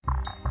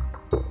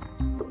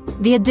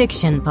The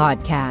Addiction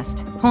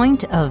Podcast,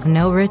 Point of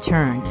No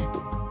Return.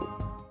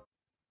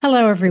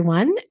 Hello,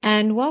 everyone,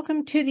 and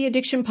welcome to the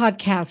Addiction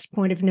Podcast,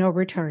 Point of No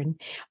Return.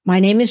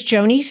 My name is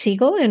Joni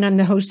Siegel, and I'm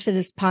the host for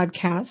this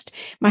podcast.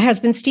 My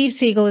husband, Steve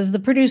Siegel, is the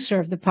producer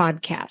of the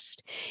podcast.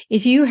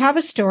 If you have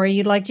a story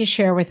you'd like to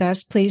share with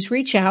us, please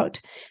reach out,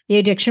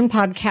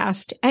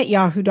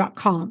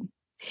 theaddictionpodcast@yahoo.com.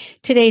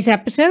 Today's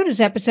episode is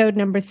episode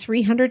number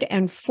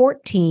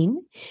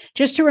 314.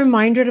 Just a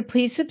reminder to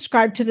please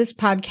subscribe to this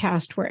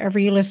podcast wherever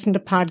you listen to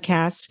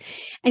podcasts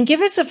and give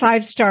us a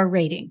 5-star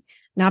rating.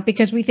 Not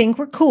because we think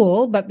we're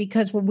cool, but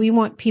because we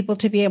want people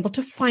to be able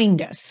to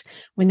find us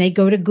when they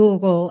go to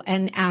Google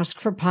and ask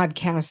for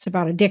podcasts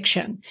about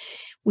addiction.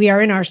 We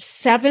are in our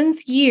 7th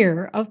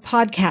year of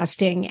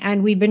podcasting,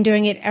 and we've been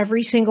doing it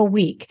every single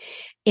week.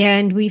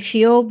 And we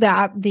feel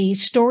that the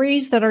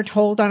stories that are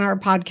told on our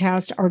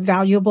podcast are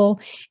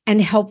valuable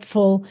and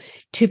helpful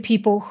to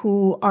people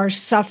who are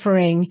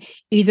suffering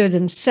either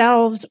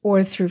themselves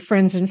or through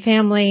friends and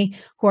family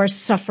who are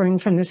suffering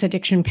from this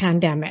addiction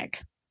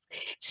pandemic.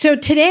 So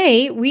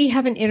today we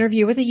have an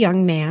interview with a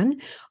young man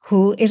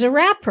who is a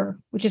rapper,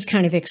 which is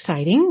kind of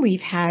exciting.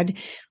 We've had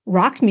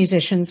rock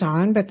musicians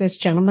on, but this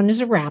gentleman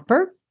is a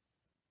rapper.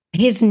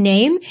 His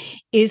name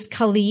is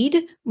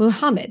Khallid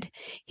Muhammad.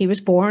 He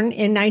was born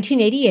in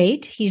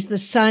 1988. He's the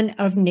son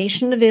of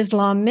Nation of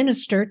Islam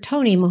minister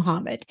Tony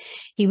Muhammad.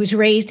 He was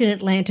raised in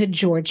Atlanta,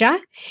 Georgia,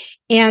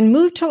 and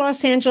moved to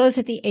Los Angeles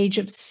at the age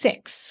of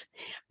 6.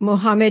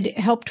 Muhammad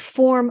helped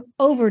form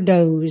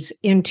Overdose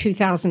in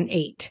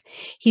 2008.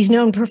 He's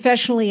known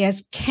professionally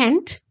as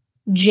Kent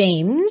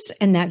Jamz,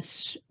 and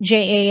that's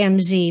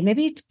Jamz.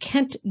 Maybe it's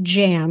Kent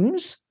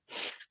Jamz.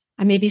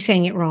 I may be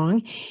saying it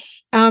wrong.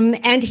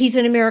 And he's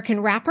an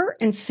American rapper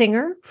and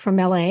singer from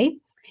LA.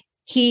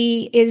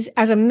 He is,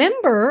 as a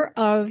member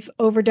of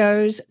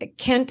Overdose,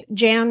 Kent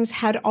Jamz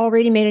had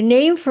already made a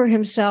name for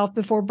himself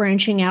before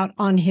branching out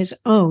on his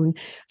own,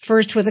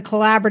 first with a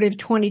collaborative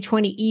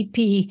 2020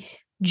 EP,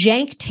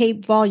 Jank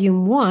Tape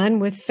Volume 1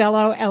 with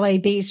fellow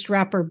LA-based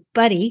rapper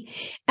Buddy,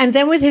 and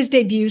then with his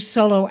debut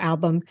solo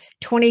album,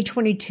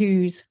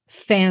 2022's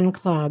Fan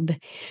Club.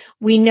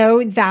 We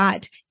know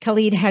that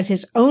Khallid has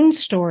his own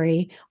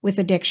story with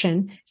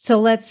addiction, so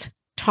let's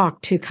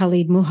talk to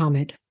Khallid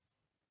Muhammad.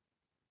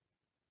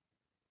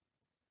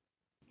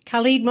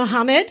 Khallid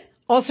Muhammad,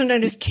 also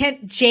known as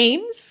Kent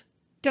Jamz.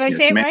 Did I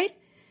say it right?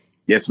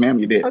 Yes, ma'am,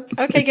 you did.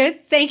 Okay,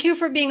 good. Thank you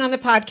for being on the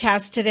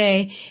podcast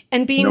today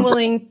and being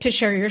willing to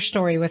share your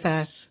story with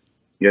us.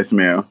 Yes,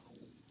 ma'am.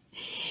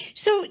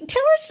 So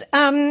tell us,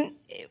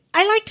 I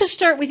like to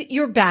start with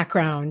your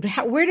background.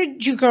 Where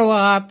did you grow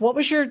up? What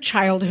was your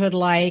childhood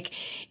like?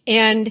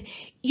 And,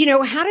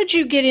 how did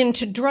you get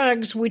into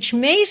drugs, which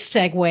may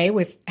segue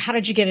with how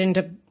did you get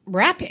into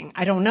rapping?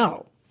 I don't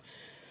know.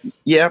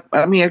 Yeah,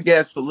 I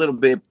guess a little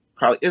bit,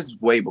 probably it was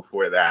way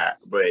before that,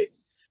 but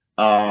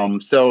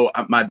so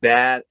my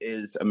dad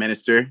is a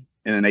minister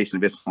in the Nation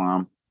of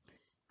Islam.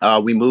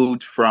 We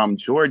moved from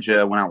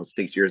Georgia when I was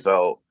 6 years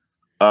old.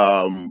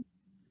 I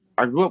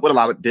grew up with a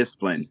lot of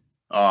discipline,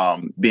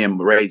 being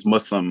raised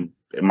Muslim.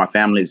 My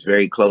family is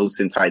very close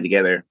and tied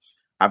together.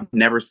 I've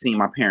never seen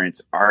my parents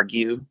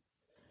argue.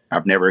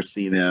 I've never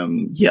seen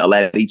them yell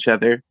at each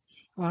other.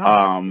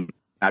 Wow.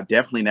 I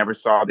definitely never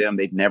saw them.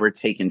 They'd never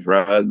taken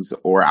drugs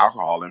or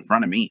alcohol in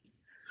front of me.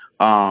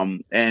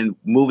 And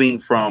moving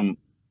from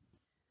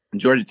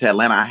Georgia to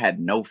Atlanta, I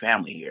had no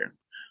family here.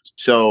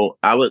 So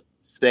I would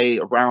say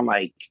around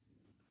my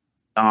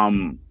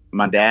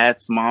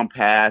dad's mom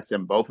passed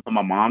and both of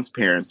my mom's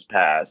parents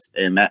passed.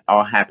 And that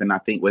all happened, I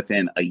think,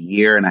 within a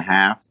year and a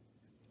half.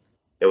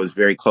 It was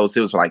very close.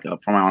 It was from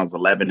when I was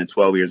 11 and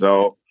 12 years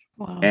old.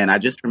 Wow. And I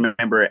just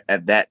remember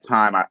at that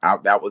time,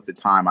 that was the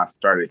time I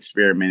started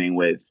experimenting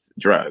with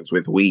drugs,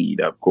 with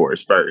weed, of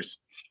course, first.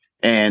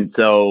 And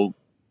so,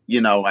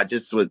 I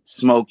just would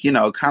smoke,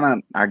 kind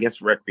of, I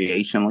guess,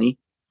 recreationally.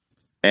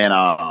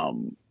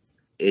 And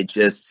it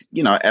just,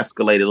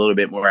 escalated a little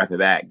bit more after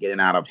that.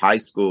 Getting out of high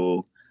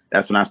school,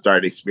 that's when I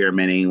started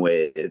experimenting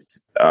with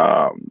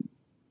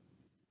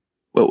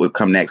what would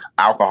come next.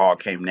 Alcohol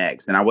came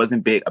next. And I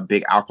wasn't a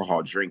big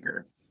alcohol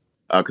drinker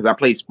because I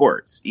played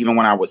sports. Even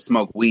when I would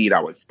smoke weed,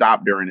 I would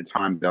stop during the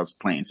times that I was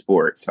playing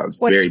sports.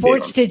 What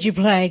sports did you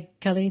play,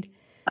 Khallid?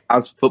 I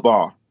was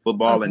football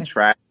Okay. and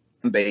track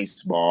and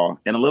baseball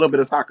and a little bit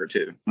of soccer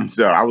too.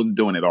 So I was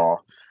doing it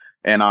all.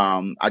 And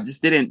I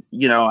just didn't,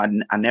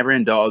 I never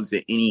indulged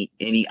in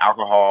any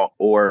alcohol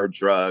or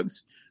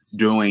drugs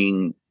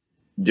during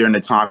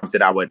the times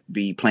that I would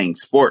be playing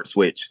sports,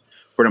 which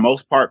for the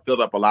most part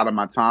filled up a lot of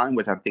my time,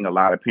 which I think a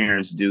lot of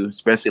parents do,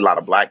 especially a lot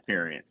of Black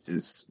parents.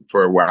 Is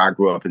for where I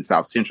grew up in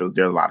South Central,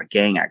 there's a lot of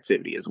gang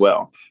activity as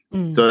well.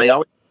 So they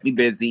always be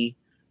busy.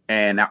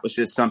 And that was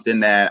just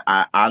something that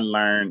I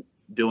learned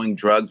doing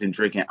drugs and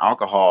drinking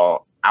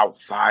alcohol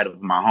outside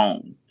of my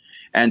home.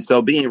 And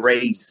so being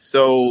raised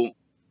so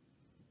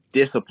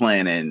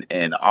disciplined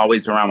and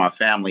always around my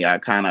family, I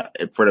kind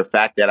of, for the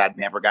fact that I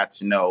never got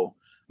to know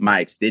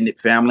my extended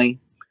family,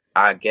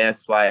 I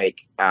guess I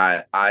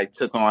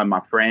took on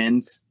my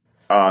friends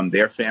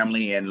their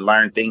family and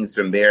learn things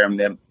from them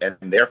and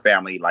their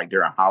family, like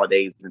during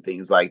holidays and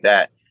things like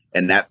that.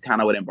 And that's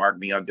kind of what embarked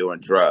me on doing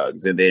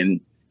drugs. And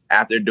then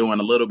after doing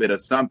a little bit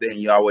of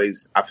something,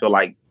 I feel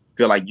like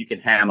you can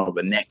handle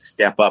the next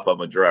step up of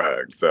a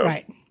drug. So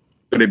Right.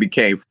 what it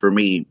became for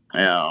me.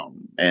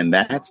 And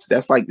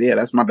that's like, yeah,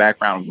 that's my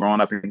background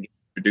growing up and getting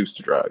introduced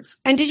to drugs.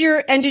 And did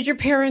your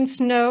parents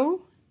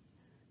know?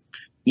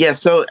 Yeah,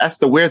 so that's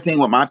the weird thing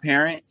with my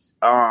parents.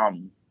 I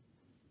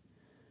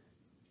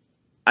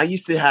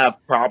used to have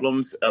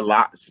problems a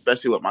lot,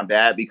 especially with my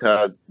dad,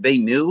 because they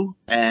knew,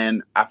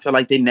 and I feel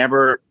like they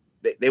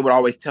would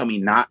always tell me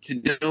not to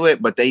do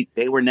it, but they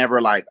were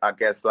never like, I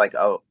guess, like,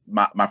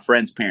 my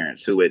friends'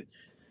 parents who would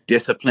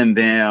discipline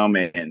them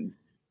and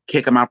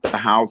kick them out the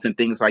house and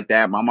things like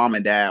that. My mom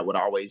and dad would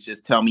always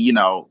just tell me,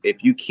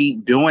 if you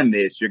keep doing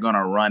this, you're going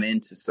to run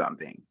into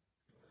something.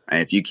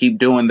 And if you keep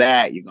doing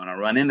that, you're going to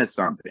run into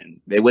something.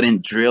 They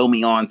wouldn't drill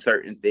me on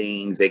certain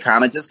things. They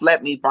kind of just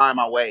let me find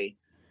my way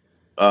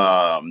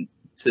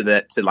to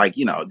that, to like,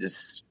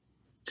 just,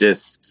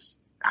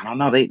 I don't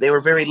know. They were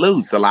very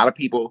loose. A lot of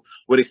people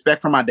would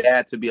expect from my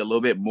dad to be a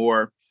little bit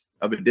more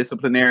of a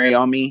disciplinary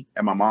on me,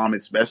 and my mom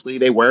especially.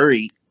 They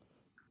worried,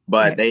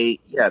 but Right.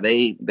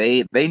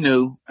 they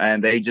knew,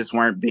 and they just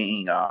weren't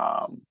being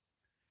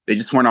they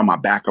just weren't on my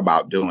back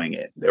about doing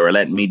it. They were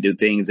letting me do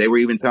things. They were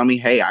even telling me,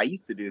 "Hey, I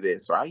used to do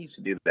this or I used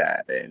to do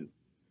that," and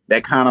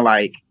that kind of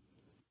like,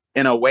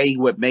 in a way,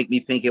 would make me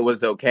think it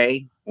was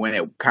okay when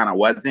it kind of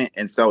wasn't.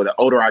 And so the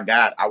older I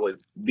got, I would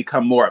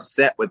become more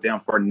upset with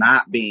them for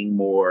not being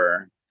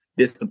more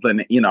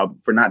disciplined,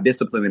 for not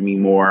disciplining me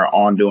more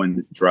on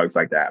doing drugs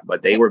like that.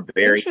 But they were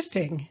very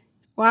Interesting.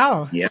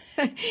 Wow. Yeah.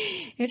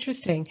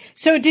 Interesting.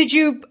 So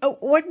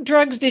what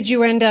drugs did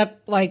you end up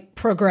like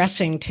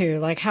progressing to?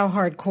 Like how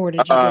hardcore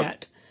did you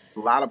get? A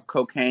lot of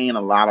cocaine,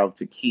 a lot of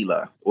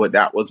tequila. Well,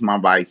 that was my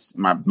vice,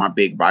 my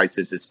big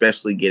vices,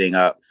 especially getting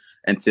up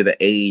into the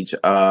age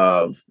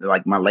of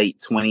like my early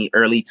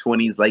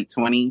 20s, late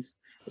 20s.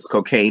 It was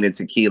cocaine and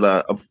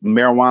tequila.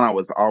 Marijuana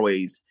was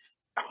always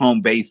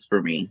home base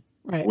for me,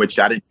 Right. which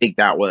I didn't think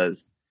that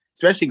was,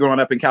 especially growing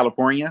up in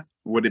California,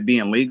 with it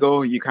being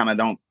legal, you kind of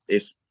don't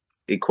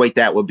equate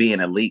that with being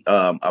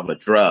of a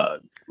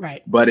drug.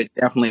 Right. But it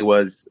definitely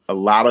was a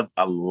lot of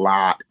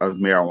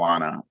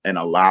marijuana and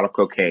a lot of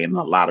cocaine and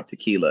a lot of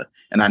tequila.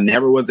 And I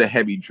never was a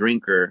heavy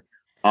drinker,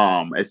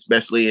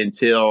 especially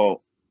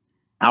until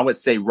I would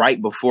say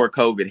right before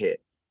COVID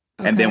hit.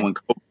 Okay. And then when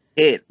COVID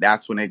hit,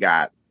 that's when it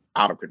got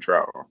out of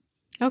control.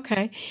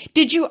 Okay.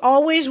 Did you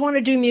always want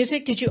to do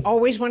music? Did you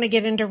always want to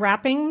get into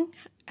rapping?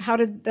 How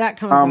did that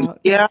come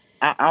about? Yeah,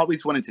 I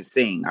always wanted to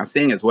sing. I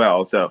sing as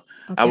well. So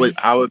Okay.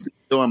 I would be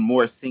doing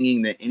more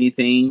singing than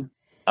anything.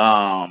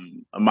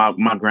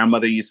 My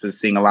grandmother used to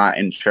sing a lot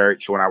in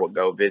church when I would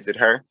go visit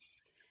her.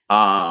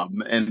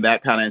 And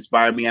that kind of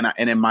inspired me. And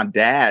then my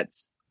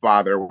dad's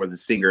father was a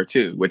singer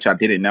too, which I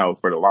didn't know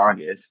for the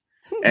longest.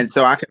 And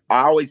so I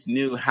always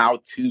knew how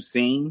to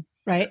sing.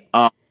 Right.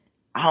 I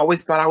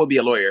always thought I would be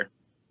a lawyer.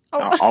 Oh.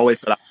 I always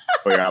thought I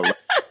would be a lawyer.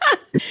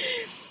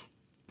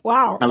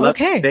 Wow.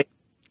 Okay.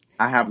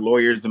 I have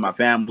lawyers in my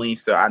family,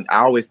 so I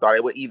always thought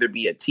it would either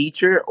be a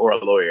teacher or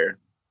a lawyer.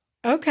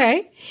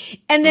 Okay.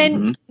 And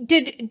then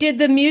did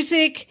the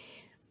music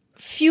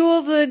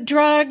fuel the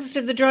drugs?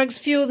 Did the drugs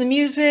fuel the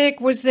music?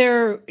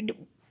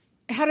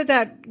 How did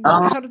that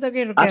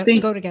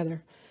go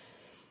together?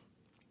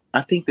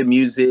 I think the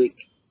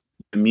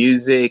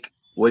music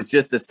was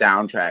just a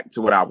soundtrack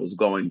to what I was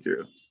going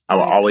through. I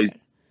would always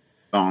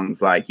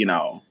songs like,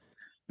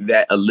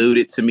 that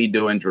alluded to me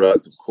doing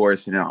drugs, of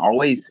course, and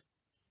always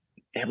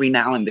every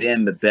now and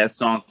then the best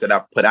songs that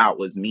I've put out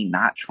was me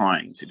not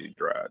trying to do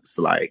drugs.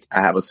 Like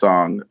I have a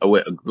song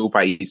with a group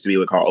I used to be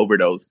with called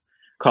Overdose,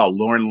 called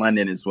Lauren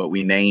London is what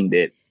we named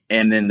it.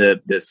 And then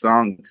the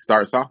song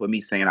starts off with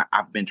me saying,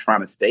 I've been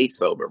trying to stay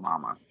sober,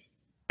 mama.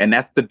 And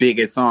that's the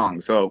biggest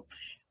song. So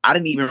I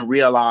didn't even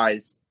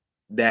realize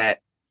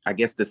that, I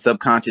guess, the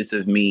subconscious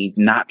of me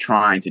not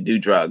trying to do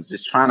drugs,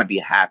 just trying to be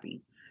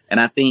happy. And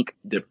I think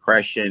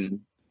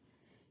depression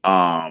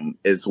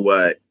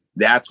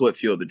that's what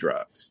fueled the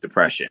drugs,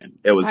 depression.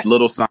 It was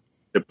little signs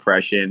of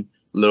depression,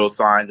 little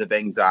signs of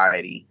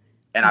anxiety.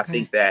 And I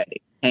think that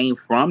it came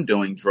from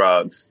doing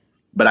drugs,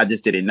 but I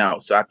just didn't know.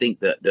 So I think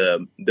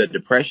the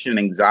depression and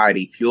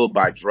anxiety fueled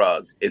by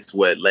drugs is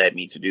what led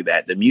me to do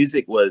that. The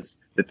music was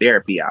the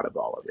therapy out of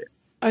all of it.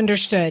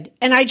 Understood.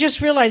 And I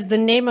just realized the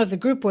name of the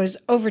group was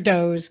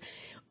Overdose.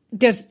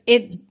 Does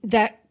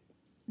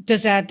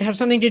that have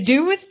something to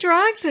do with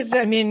drugs?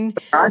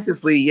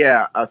 Consciously,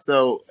 yeah.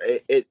 So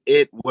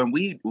it when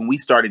we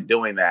started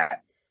doing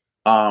that,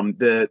 when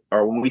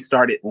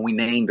we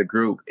named the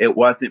group, it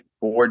wasn't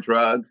for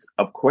drugs.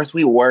 Of course,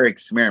 we were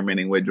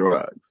experimenting with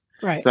drugs.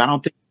 Right. So I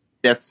don't think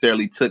we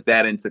necessarily took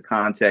that into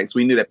context.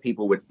 We knew that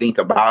people would think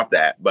about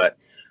that, but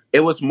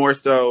it was more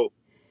so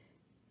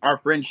our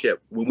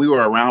friendship. When we were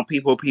around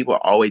people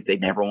always, they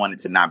never wanted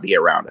to not be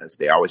around us.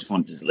 They always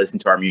wanted to just listen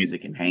to our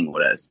music and hang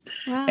with us.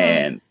 Wow.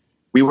 And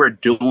we were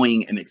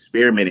doing and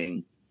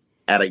experimenting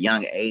at a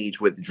young age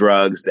with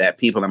drugs that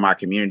people in my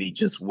community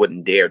just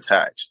wouldn't dare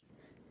touch.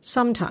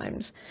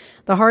 Sometimes.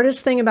 The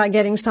hardest thing about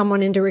getting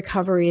someone into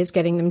recovery is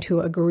getting them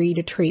to agree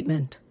to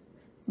treatment.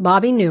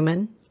 Bobby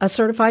Newman, a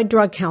certified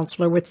drug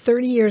counselor with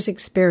 30 years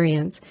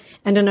experience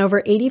and an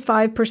over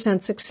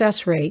 85%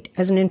 success rate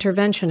as an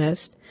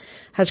interventionist,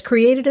 has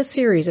created a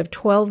series of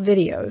 12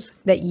 videos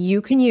that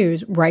you can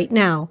use right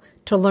now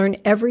to learn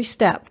every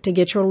step to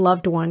get your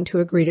loved one to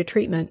agree to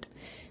treatment.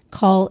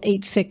 Call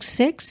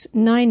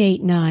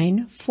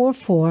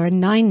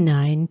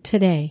 866-989-4499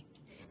 today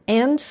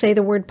and say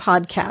the word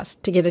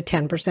podcast to get a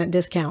 10%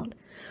 discount.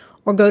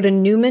 Or go to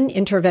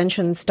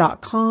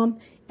newmaninterventions.com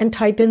and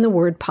type in the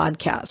word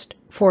podcast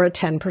for a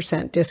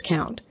 10%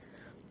 discount.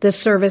 This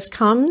service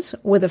comes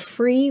with a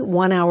free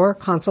 1-hour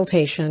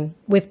consultation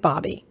with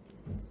Bobby.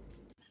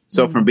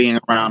 So from being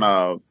around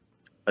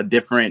a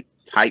different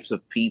types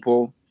of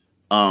people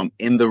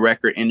in the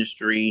record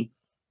industry,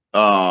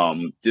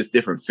 just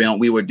different film,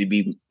 we would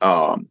be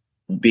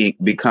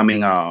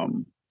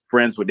becoming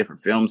friends with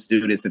different film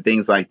students and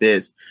things like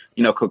this.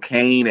 You know,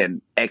 cocaine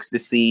and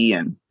ecstasy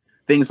and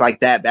things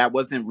like that. That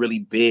wasn't really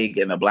big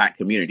in the Black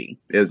community.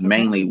 It was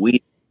mainly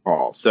weed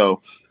alcohol.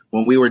 So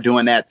when we were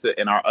doing that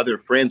and our other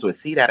friends would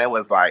see that, it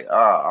was like,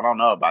 I don't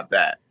know about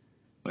that.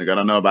 Like, I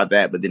don't know about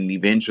that. But then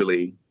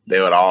eventually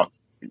they would all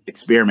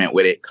experiment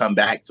with it, come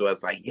back to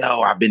us like,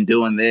 yo, I've been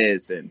doing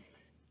this. And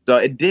so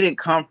it didn't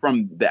come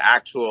from the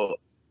actual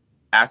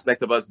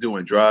aspect of us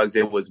doing drugs.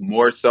 It was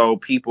more so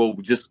people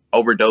just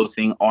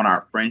overdosing on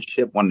our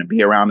friendship, wanting to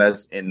be around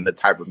us and the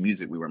type of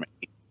music we were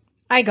making.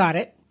 I got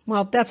it.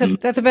 Well, that's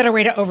a better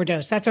way to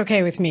overdose. That's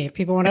okay with me. If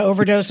people want to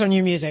overdose on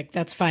your music,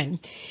 that's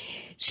fine.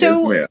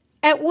 So Yes,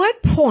 at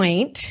what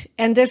point,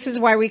 and this is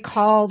why we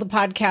call the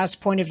podcast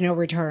Point of No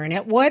Return,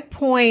 at what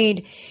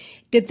point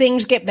did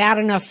things get bad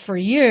enough for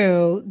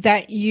you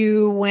that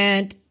you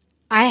went,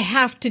 I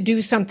have to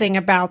do something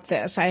about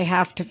this. I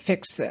have to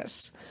fix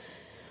this?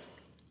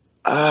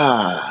 It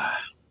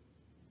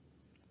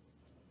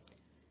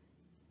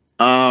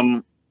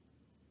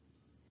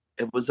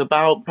was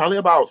probably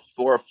about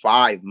 4 or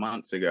 5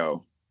 months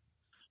ago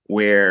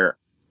where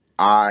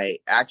I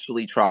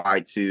actually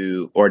I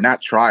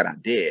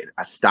did.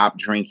 I stopped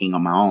drinking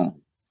on my own.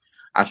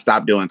 I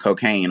stopped doing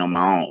cocaine on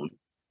my own.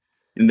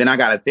 And then I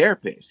got a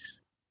therapist.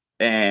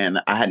 And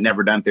I had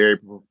never done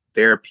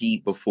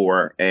therapy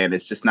before. And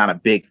it's just not a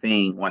big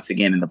thing, once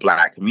again, in the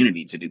Black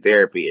community to do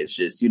therapy. It's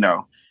just, you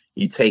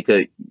take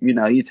a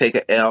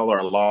L or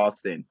a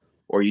loss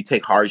or you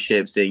take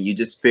hardships and you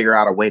just figure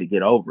out a way to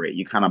get over it.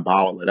 You kind of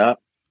bottle it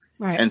up.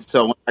 Right. And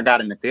so when I got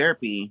into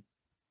therapy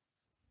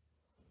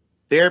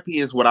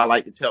is what I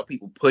like to tell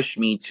people, push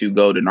me to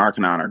go to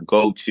Narconon or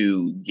go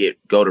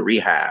to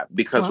rehab.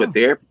 Because what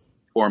therapy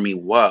for me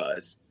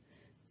was,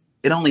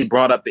 it only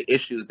brought up the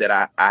issues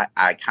that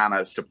I kind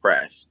of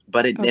suppressed,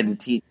 but it didn't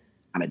teach me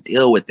how to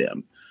deal with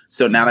them.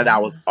 So now that I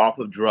was off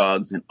of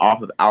drugs and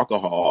off of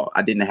alcohol,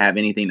 I didn't have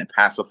anything to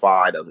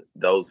pacify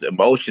those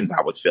emotions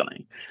I was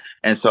feeling.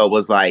 And so it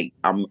was like,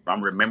 I'm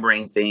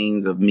remembering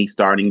things of me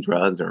starting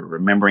drugs or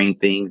remembering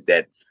things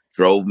that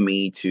drove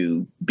me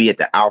to be at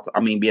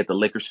the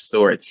liquor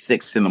store at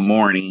 6 a.m.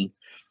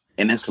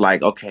 And it's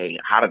like, okay,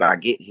 how did I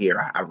get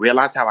here? I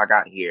realized how I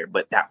got here,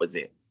 but that was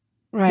it.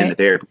 Right. Then the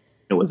therapy,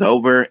 it was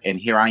over. And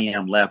here I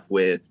am left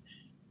with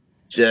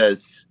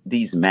just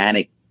these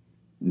manic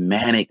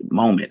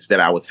moments that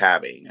I was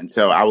having. And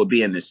so I would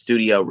be in the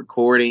studio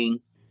recording,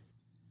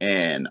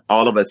 and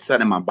all of a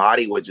sudden my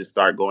body would just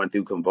start going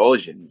through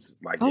convulsions,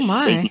 like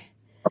shaking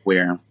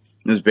everywhere.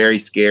 It was very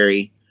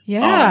scary.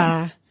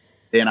 Yeah.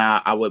 Then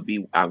I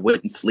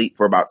wouldn't sleep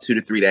for about 2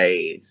 to 3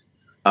 days.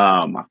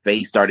 My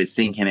face started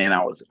sinking in.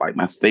 I was like,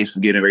 my face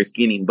was getting very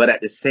skinny. But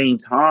at the same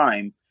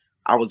time,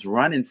 I was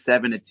running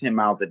 7 to 10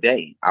 miles a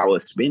day. I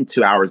would spend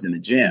 2 hours in the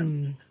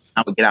gym.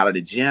 I would get out of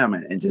the gym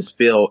and just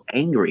feel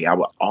angry. I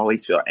would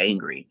always feel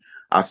angry.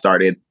 I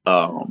started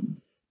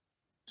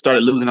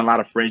losing a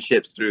lot of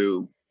friendships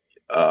through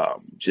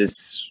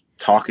just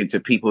talking to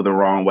people the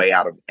wrong way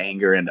out of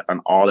anger and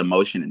all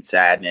emotion and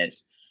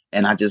sadness.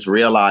 And I just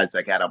realized,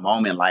 like, at a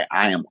moment, like,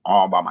 I am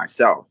all by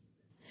myself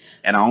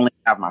and I only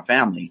have my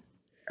family.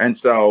 And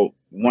so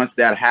once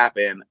that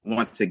happened,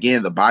 once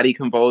again, the body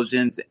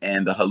convulsions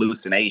and the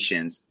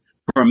hallucinations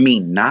for me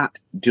not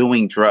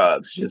doing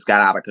drugs just got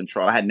out of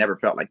control. I had never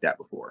felt like that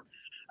before.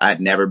 I had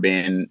never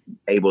been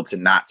able to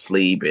not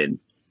sleep. And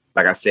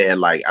like I said,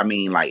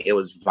 it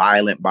was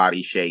violent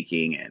body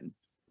shaking and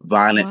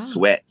violent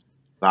sweat,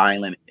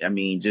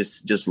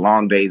 just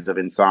long days of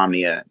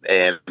insomnia.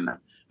 And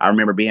I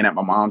remember being at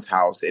my mom's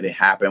house and it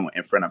happened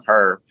in front of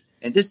her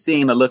and just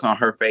seeing the look on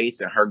her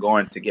face and her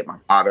going to get my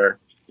father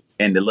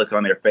and the look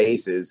on their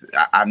faces.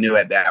 I knew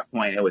at that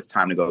point it was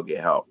time to go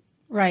get help.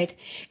 Right.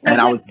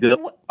 Now, I was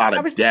dealing with a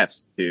lot of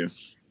deaths too.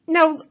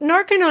 Now,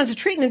 Narcanon's a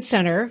treatment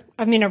center,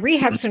 a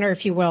rehab center,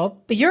 if you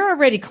will, but you're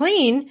already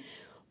clean.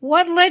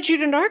 What led you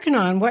to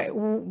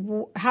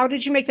Narcanon? How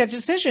did you make that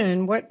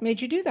decision? What made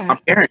you do that? My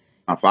parents,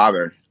 my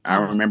father. I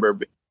remember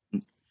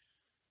being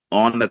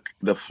on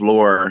the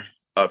floor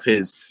of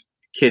his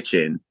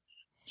kitchen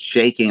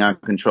shaking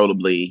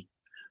uncontrollably,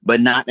 but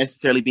not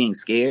necessarily being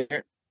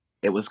scared.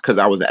 It was because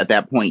I was at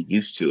that point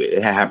used to it.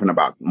 It had happened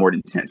about more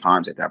than 10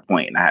 times at that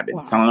point, and I had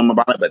been telling them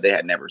about it, but they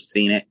had never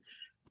seen it.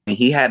 And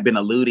he had been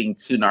alluding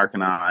to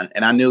Narconon,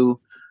 and I knew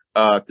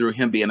through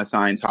him being a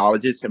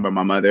Scientologist, him and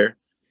my mother,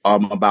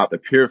 about the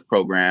Purif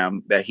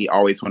program that he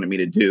always wanted me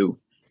to do.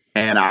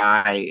 And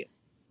I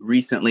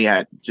recently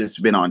had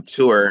just been on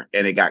tour,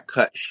 and it got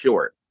cut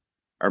short.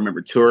 I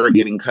remember tour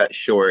getting cut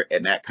short,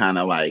 and that kind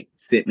of like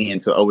sent me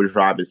into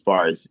overdrive as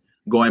far as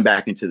going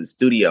back into the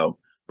studio.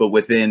 But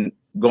within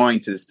going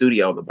to the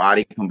studio, the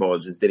body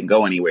convulsions didn't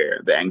go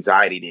anywhere. The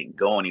anxiety didn't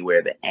go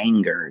anywhere. The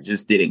anger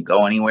just didn't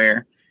go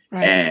anywhere.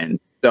 Right. And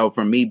so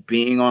for me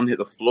being on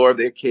the floor of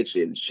their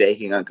kitchen,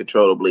 shaking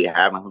uncontrollably,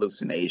 having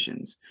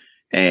hallucinations,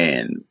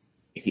 and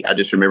I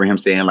just remember him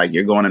saying, like,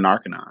 you're going to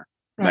Narconon,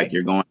 like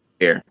you're going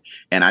there.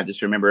 And I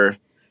just remember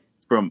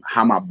from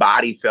how my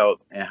body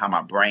felt and how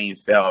my brain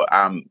felt.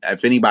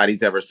 If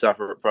anybody's ever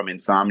suffered from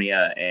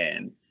insomnia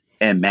and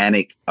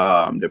manic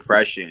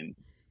depression,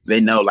 they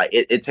know like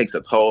it takes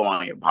a toll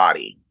on your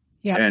body.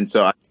 Yeah. And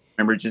so I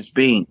remember just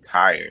being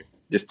tired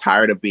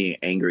of being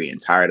angry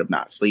and tired of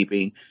not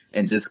sleeping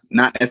and just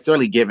not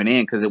necessarily giving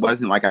in, because it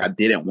wasn't like I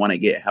didn't want to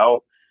get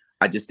help.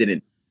 I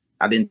didn't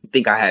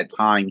think I had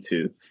time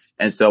to.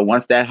 And so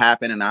once that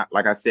happened, and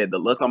like I said, the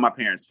look on my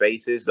parents'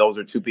 faces, those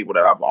are two people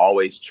that I've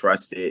always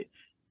trusted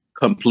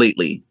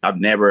completely. I've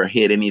never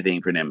hid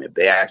anything from them. If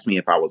they asked me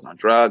if I was on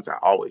drugs, I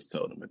always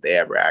told them. If they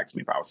ever asked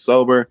me if I was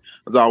sober, I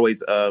was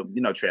always,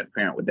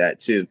 transparent with that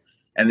too.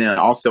 And then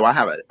also I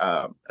have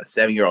a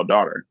 7-year-old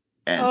daughter.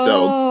 And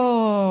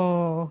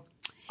so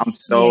I'm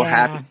so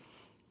happy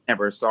they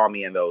never saw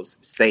me in those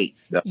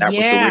states. That was the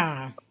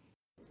weird.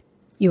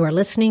 You are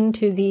listening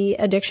to the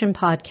Addiction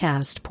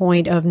Podcast,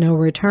 Point of No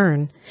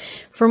Return.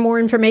 For more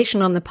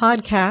information on the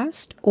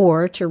podcast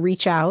or to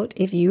reach out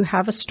if you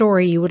have a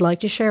story you would like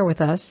to share with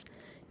us,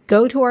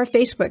 go to our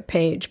Facebook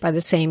page by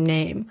the same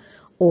name,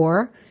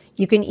 or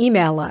you can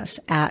email us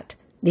at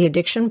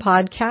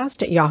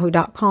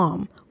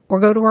theaddictionpodcast@yahoo.com, or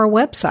go to our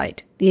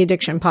website,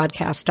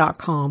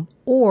 theaddictionpodcast.com,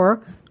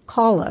 or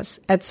call us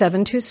at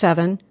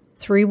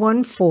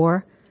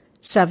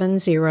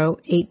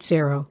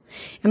 727-314-7080.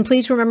 And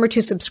please remember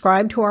to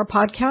subscribe to our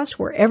podcast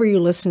wherever you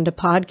listen to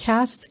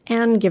podcasts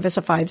and give us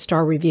a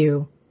 5-star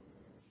review.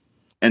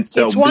 And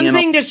so it's one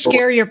thing to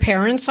scare your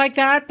parents like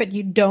that, but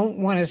you don't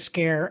want to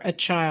scare a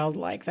child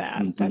like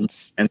that.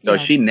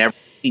 Mm-hmm. She never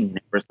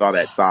saw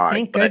that side.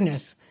 Thank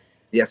goodness.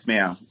 Yes,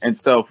 ma'am. And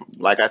so,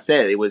 like I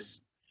said,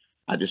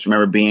 I just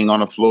remember being on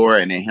the floor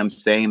and then him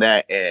saying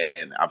that,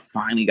 and I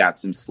finally got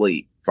some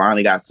sleep.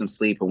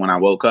 And when I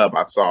woke up,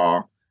 I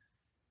saw,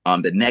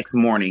 the next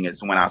morning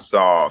is when I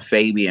saw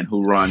Fabian,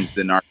 who runs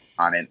the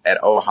Narconon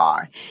at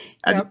Ojai.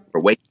 I just remember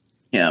waking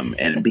him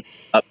and being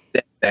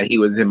upset that he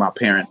was in my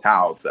parents'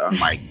 house. So I'm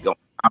like, I'm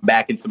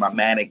back into my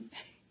manic,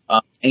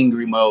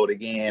 angry mode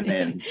again.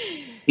 And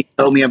he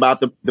told me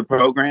about the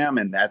program,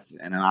 and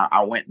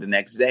I went the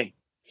next day.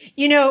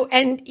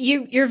 And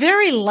you're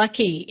very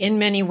lucky in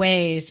many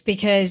ways,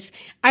 because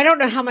I don't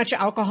know how much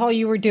alcohol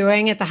you were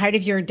doing at the height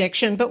of your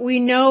addiction, but we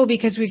know,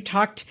 because we've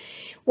talked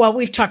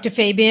to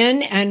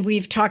Fabian and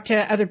we've talked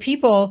to other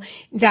people,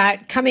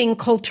 that coming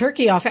cold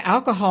turkey off of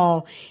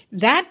alcohol,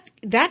 that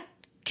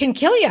can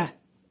kill you,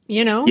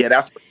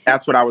 Yeah,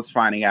 that's what I was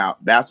finding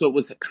out. That's what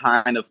was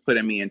kind of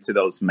putting me into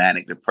those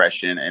manic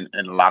depression and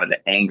a lot of the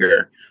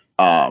anger.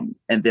 And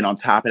then on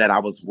top of that, I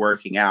was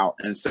working out.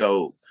 And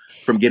so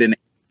from getting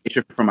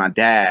from my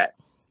dad,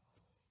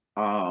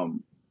 the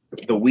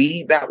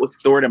weed that was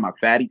stored in my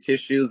fatty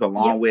tissues,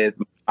 along with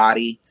my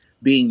body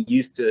being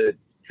used to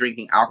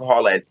drinking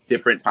alcohol at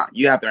different times.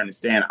 You have to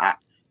understand,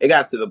 it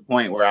got to the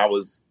point where I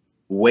was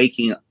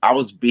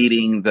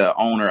beating the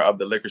owner of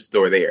the liquor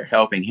store there,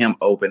 helping him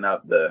open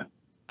up the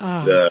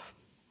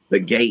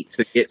gate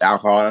to get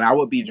alcohol, and I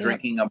would be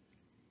drinking a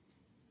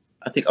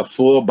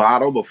full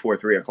bottle before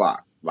 3:00.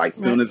 Like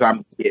soon as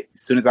I'm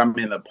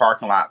in the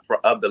parking lot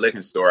of the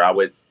liquor store, I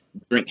would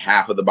drink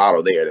half of the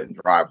bottle there, then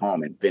drive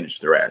home and finish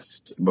the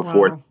rest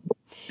before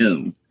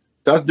noon.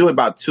 So I was doing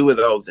about 2 of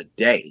those a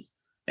day.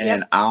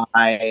 And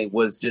it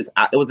was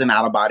an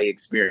out-of-body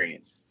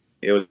experience.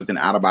 It was an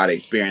out-of-body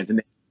experience.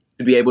 And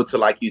to be able to,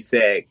 like you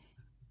said,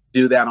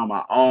 do that on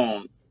my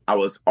own, I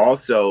was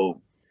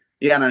also,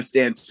 you gotta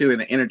understand too, in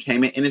the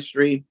entertainment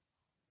industry,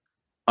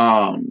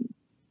 a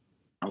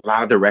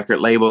lot of the record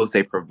labels,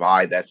 they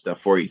provide that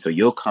stuff for you. So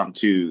you'll come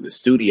to the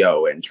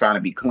studio and trying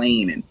to be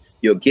clean, and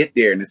you'll get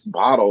there and this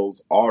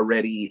bottle's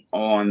already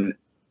on,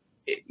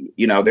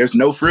 there's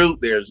no fruit,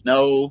 there's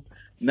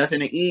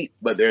nothing to eat,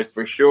 but there's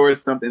for sure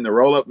something to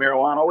roll up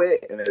marijuana with,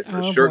 and there's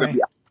for sure going to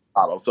be a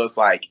bottle. So it's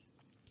like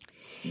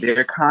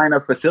they're kind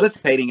of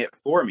facilitating it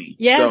for me.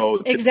 Yeah,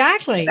 so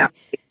exactly. I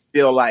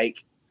feel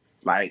like,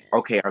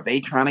 okay, are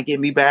they trying to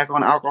get me back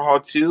on alcohol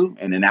too?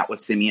 And then that would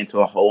send me into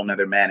a whole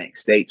nother manic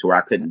state to where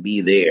I couldn't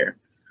be there.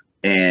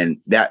 And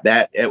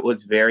that it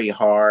was very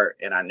hard.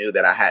 And I knew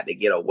that I had to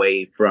get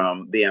away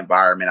from the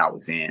environment I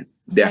was in.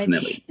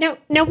 Definitely. Right.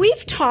 Now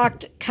we've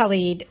talked,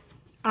 Khallid,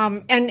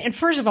 And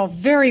first of all,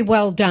 very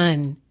well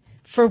done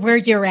for where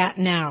you're at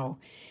now.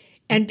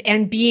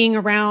 And being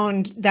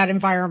around that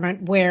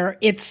environment where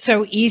it's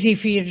so easy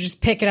for you to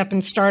just pick it up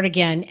and start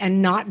again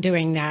and not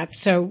doing that.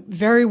 So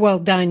very well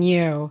done,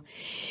 you.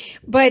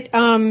 But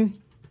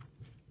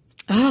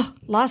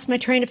lost my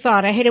train of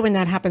thought. I hate it when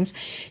that happens.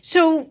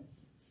 So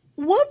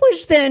what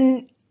was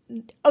then?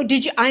 Oh,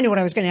 did you? I know what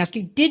I was going to ask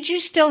you. Did you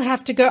still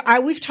have to go?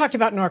 We've talked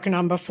about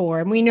Narconon before,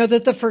 and we know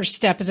that the first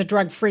step is a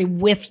drug-free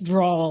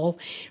withdrawal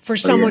for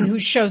someone who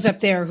shows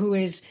up there who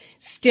is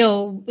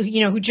still,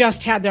 who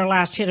just had their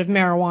last hit of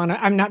marijuana.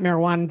 I'm not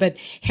marijuana, but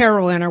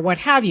heroin or what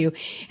have you.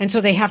 And so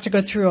they have to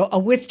go through a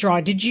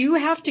withdrawal. Did you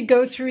have to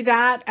go through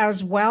that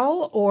as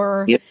well,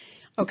 or? Yeah,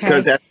 Okay.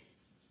 because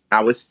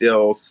I was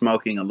still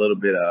smoking a little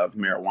bit of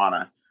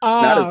marijuana.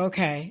 Not as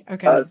Okay.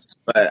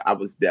 but I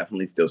was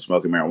definitely still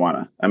smoking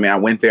marijuana. I mean, I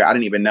went there. I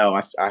didn't even know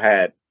I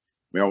had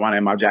marijuana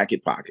in my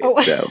jacket pocket.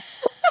 Oh. So,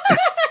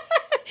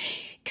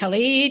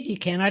 Khallid, you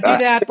cannot do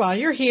that while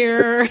you're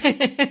here.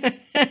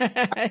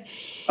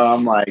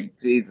 I'm like,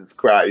 Jesus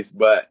Christ.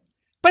 But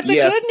the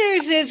good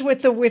news is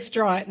with the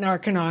withdrawal at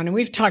Narconon, and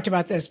we've talked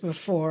about this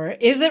before,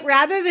 is that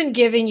rather than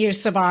giving you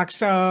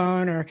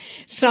Suboxone or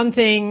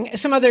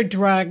some other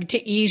drug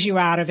to ease you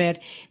out of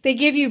it, they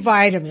give you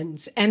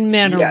vitamins and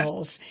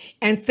minerals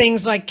and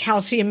things like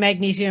calcium,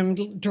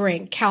 magnesium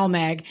drink,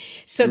 CalMag.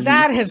 So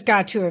that has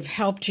got to have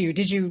helped you.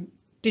 Did you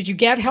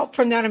get help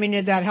from that? I mean,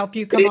 did that help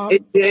you come out?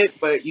 It did,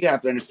 but you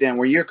have to understand,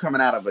 when you're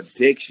coming out of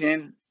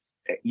addiction,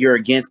 you're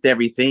against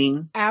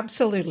everything.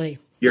 Absolutely.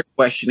 You're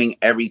questioning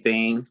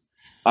everything.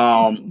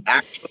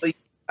 Actually,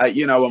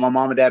 with my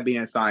mom and dad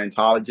being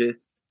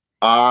Scientologists,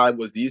 I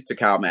was used to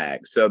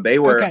CalMag, so they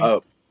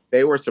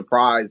were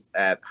surprised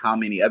at how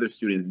many other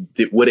students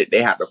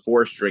they had to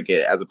force drink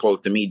it as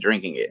opposed to me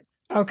drinking it.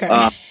 Okay.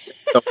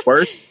 The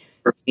worst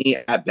for me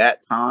at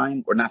that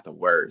time, or not the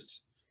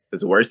worst,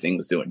 because the worst thing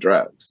was doing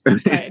drugs.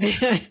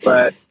 Right.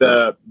 But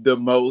the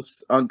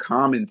most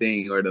uncommon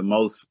thing or the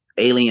most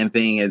alien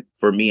thing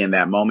for me in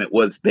that moment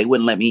was they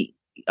wouldn't let me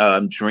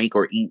drink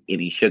or eat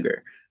any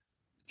sugar.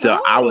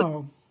 So I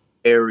was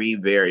very,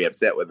 very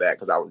upset with that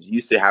because I was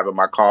used to having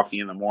my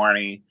coffee in the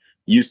morning,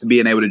 used to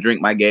being able to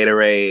drink my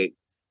Gatorade,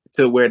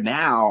 to where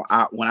now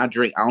when I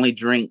drink,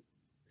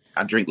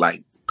 I drink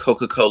like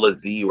Coca-Cola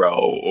Zero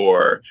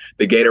or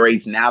the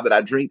Gatorades now that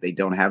I drink, they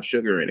don't have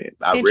sugar in it.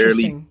 I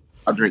drink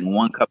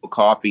one cup of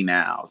coffee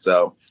now.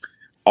 So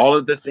all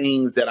of the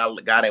things that I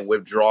got in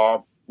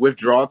withdrawal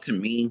to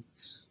me,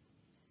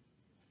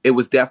 it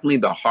was definitely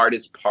the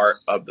hardest part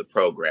of the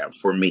program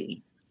for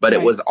me. But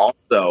it was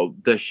also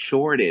the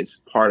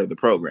shortest part of the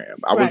program.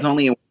 I was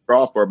only in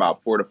withdrawal for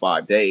about 4 to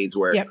 5 days,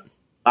 where a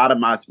lot of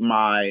my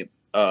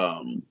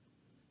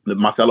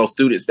fellow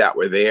students that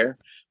were there,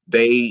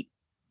 they,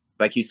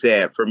 like you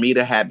said, for me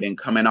to have been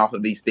coming off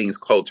of these things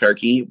cold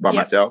turkey by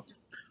myself,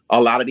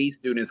 a lot of these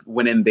students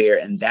went in there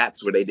and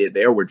that's where they did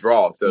their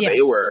withdrawal. So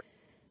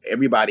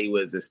everybody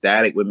was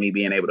ecstatic with me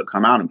being able to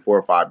come out in 4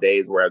 or 5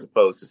 days, whereas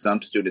opposed to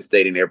some students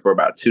stayed in there for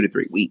about 2 to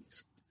 3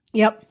 weeks.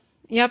 Yep.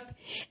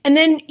 And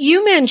then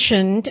you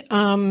mentioned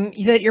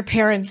that your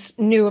parents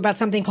knew about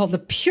something called the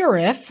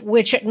Purif,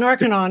 which at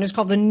Narconon is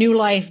called the New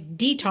Life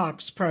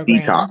Detox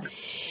Program.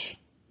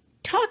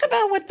 Talk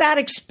about what that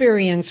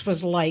experience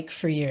was like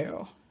for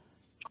you.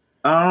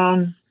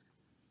 The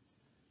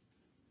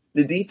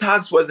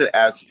detox wasn't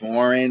as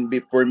foreign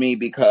for me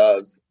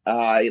because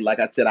like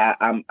I said,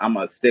 I'm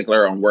a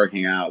stickler on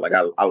working out. Like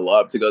I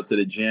love to go to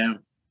the gym.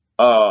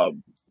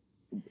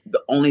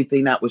 The only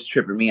thing that was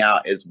tripping me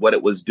out is what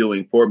it was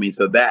doing for me.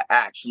 So that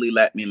actually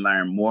let me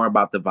learn more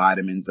about the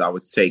vitamins I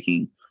was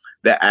taking.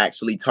 That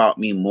actually taught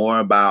me more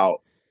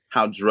about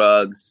how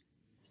drugs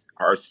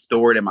are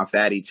stored in my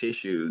fatty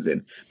tissues.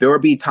 And there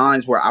would be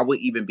times where I would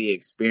even be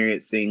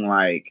experiencing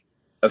like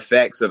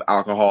effects of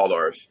alcohol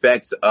or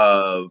effects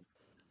of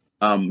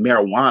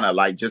marijuana,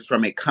 like just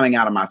from it coming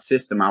out of my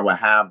system. I would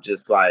have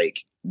just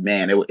like,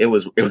 man, it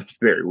was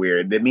very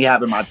weird. Then me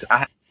having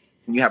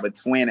you have a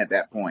twin at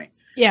that point.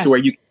 Yes. To where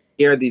you can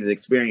share these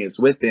experiences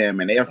with them,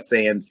 and they're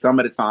saying some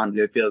of the times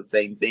they feel the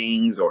same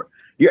things, or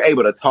you're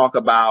able to talk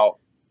about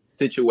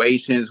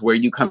situations where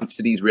you come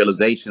to these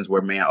realizations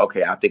where, man,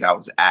 okay, I think I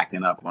was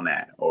acting up on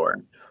that.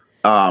 Or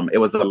it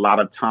was a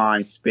lot of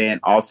time spent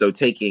also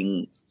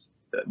taking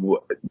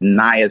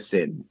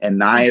niacin.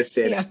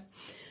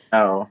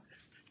 Oh,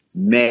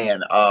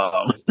 man.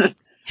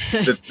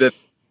 The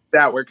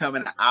that were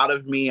coming out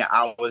of me,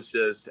 I was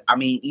just,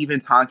 even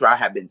times where I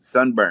had been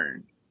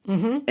sunburned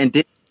and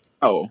didn't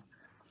know,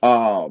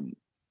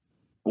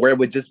 where it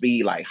would just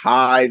be like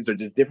hives or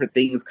just different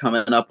things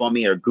coming up on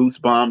me or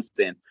goosebumps.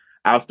 And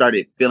I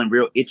started feeling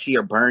real itchy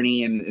or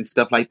burning and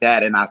stuff like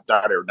that. And I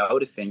started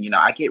noticing,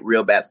 I get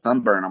real bad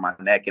sunburn on my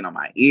neck and on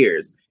my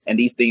ears. And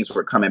these things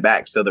were coming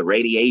back. So the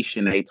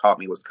radiation they taught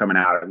me was coming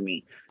out of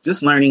me.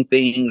 Just learning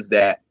things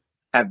that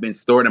have been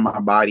stored in my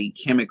body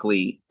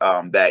chemically,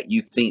 that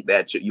you think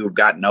that you've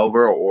gotten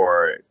over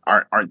or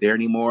aren't there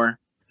anymore.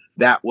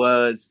 That's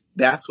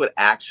what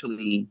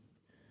actually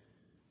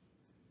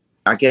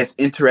I guess,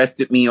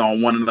 interested me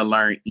on wanting to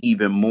learn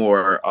even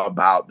more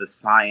about the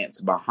science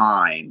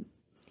behind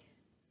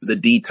the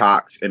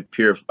detox and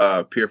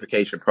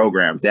purification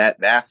programs.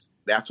 That's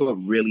what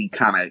really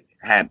kind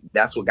of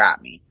that's what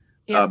got me.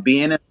 Yep.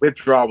 Being in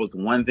withdrawal was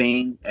one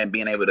thing, and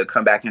being able to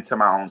come back into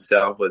my own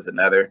self was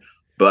another.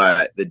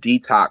 But the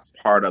detox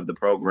part of the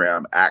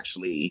program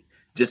actually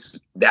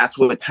that's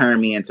what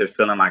turned me into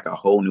feeling like a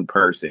whole new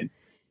person.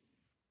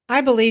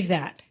 I believe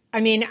that.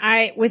 I mean,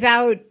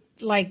 without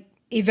like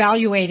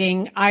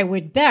evaluating, I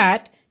would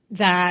bet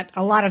that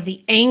a lot of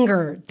the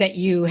anger that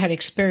you had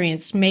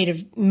experienced might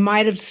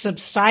have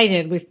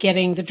subsided with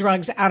getting the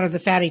drugs out of the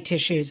fatty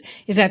tissues.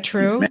 Is that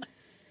true?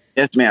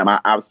 Yes, ma'am.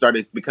 I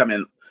started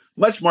becoming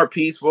much more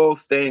peaceful,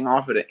 staying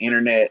off of the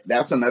internet.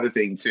 That's another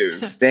thing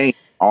too. Staying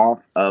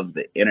off of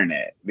the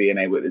internet, being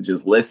able to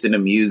just listen to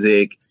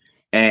music.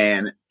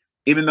 And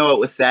even though it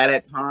was sad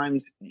at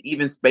times,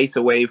 even space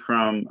away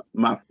from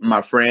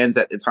my friends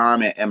at the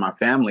time and my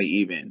family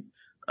even.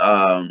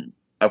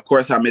 Of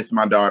course, I missed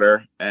my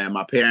daughter, and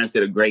my parents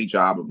did a great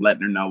job of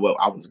letting her know what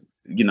I was,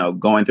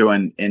 going through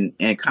and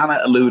kind of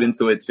alluding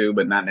to it too,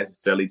 but not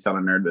necessarily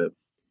telling her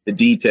the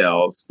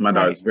details. My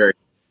daughter's very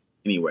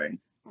anyway.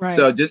 Right.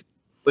 So just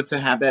to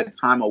have that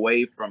time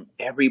away from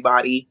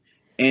everybody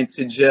and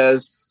to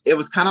it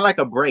was kind of like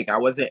a break. I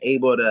wasn't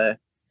able to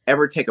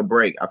ever take a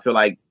break. I feel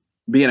like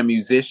being a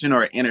musician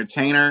or an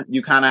entertainer,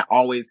 you kind of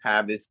always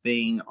have this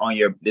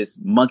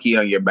monkey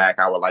on your back,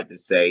 I would like to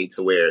say,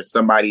 to where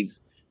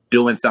somebody's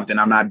doing something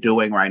I'm not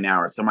doing right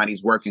now, or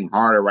somebody's working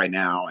harder right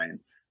now. And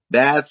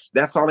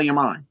that's all in your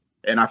mind.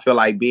 And I feel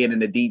like being in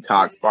the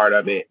detox part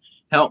of it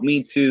helped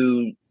me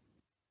to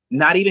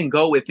not even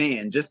go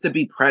within, just to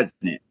be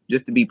present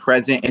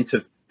and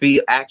to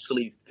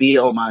actually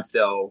feel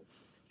myself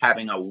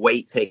having a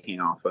weight taken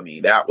off of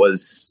me. It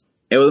was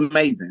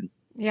amazing.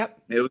 Yep.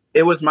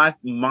 It was my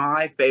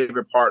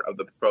favorite part of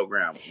the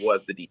program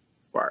was the detox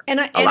part.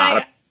 And a lot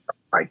of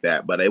like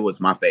that, but it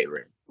was my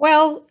favorite.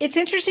 Well, it's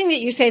interesting that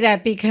you say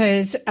that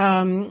because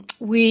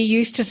we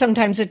used to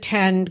sometimes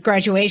attend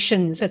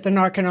graduations at the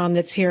Narconon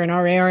that's here in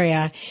our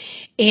area.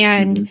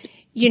 And,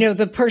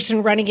 the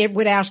person running it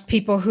would ask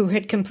people who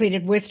had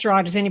completed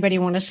withdrawal, does anybody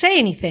want to say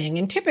anything?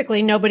 And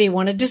typically nobody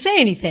wanted to say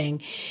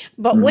anything.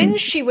 But when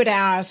she would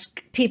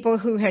ask people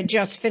who had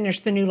just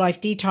finished the New Life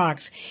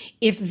Detox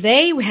if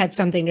they had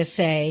something to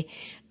say,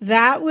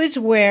 that was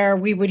where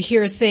we would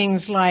hear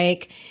things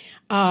like,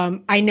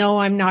 I know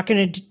I'm not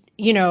going to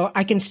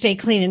I can stay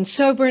clean and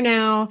sober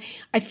now.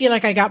 I feel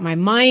like I got my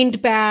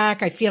mind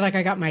back. I feel like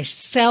I got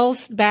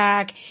myself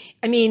back.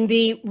 I mean,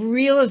 the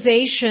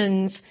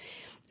realizations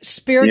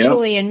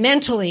spiritually and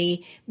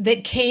mentally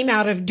that came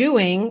out of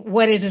doing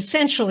what is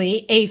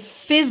essentially a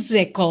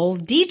physical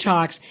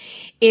detox.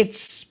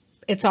 It's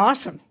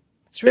awesome.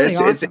 It's really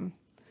awesome.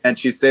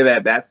 And you say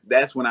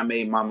that's when I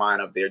made my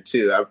mind up there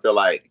too. I feel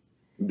like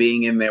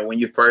being in there when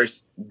you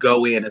first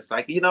go in, it's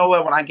like, you know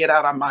what, when I get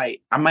out, I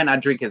might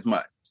not drink as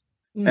much.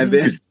 And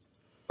then,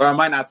 or I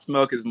might not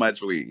smoke as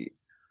much weed.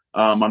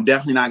 I'm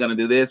definitely not going to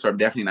do this, or I'm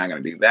definitely not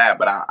going to do that.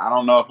 But I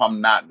don't know if I'm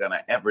not going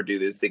to ever do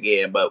this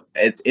again. But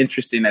it's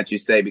interesting that you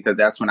say, because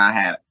that's when I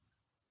had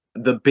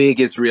the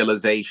biggest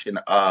realization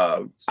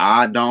of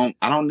I don't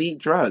need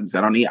drugs.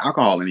 I don't need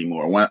alcohol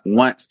anymore.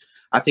 Once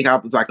I think I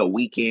was like a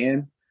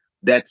weekend.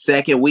 That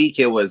second week,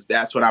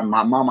 that's what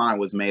my mind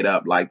was made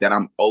up like that.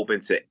 I'm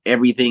open to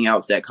everything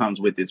else that comes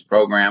with this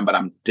program, but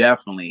I'm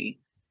definitely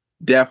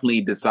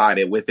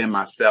decided within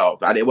myself.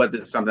 It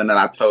wasn't something that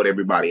I told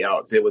everybody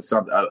else. It was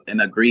an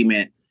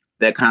agreement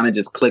that kind of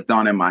just clicked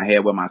on in my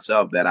head with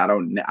myself that I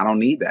don't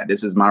need that.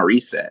 This is my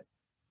reset.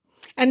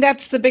 And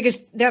that's the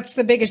biggest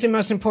and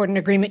most important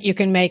agreement you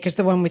can make is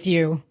the one with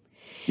you.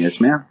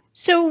 Yes, ma'am.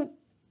 So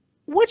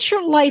what's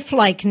your life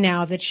like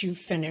now that you've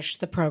finished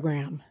the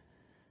program?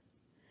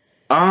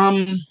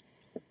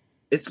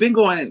 It's been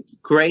going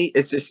great.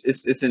 It's just,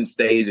 it's in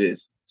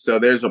stages. So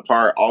there's a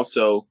part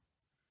also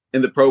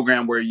in the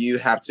program where you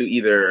have to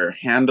either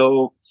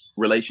handle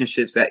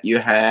relationships that you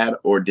had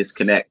or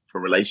disconnect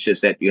from relationships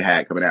that you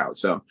had coming out.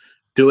 So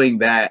doing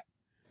that,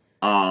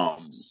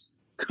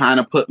 kind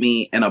of put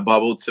me in a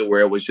bubble to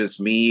where it was just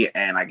me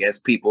and I guess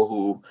people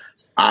who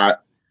I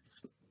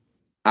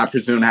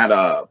presume had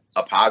a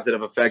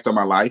positive effect on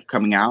my life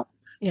coming out.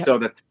 Yep. So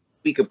the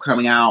week of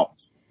coming out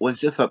was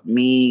just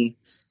me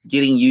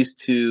getting used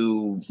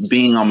to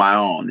being on my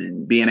own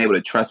and being able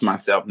to trust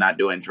myself, not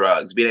doing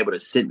drugs, being able to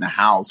sit in the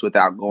house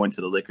without going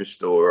to the liquor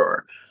store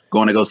or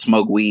going to go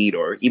smoke weed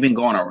or even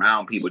going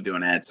around people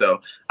doing that.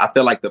 So I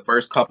feel like the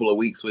first couple of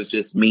weeks was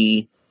just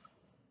me,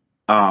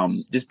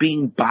 just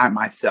being by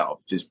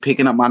myself, just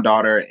picking up my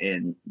daughter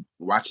and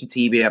watching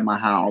TV at my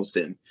house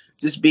and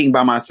just being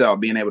by myself,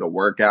 being able to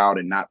work out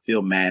and not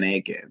feel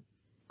manic and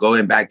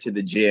going back to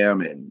the gym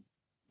and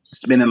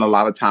spending a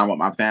lot of time with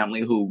my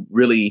family who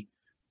really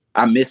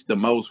I missed the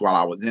most while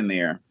I was in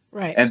there.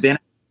 Right. And then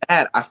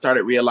I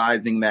started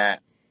realizing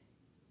that.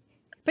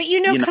 But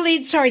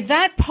Khallid, sorry,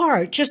 that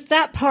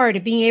part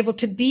of being able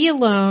to be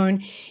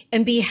alone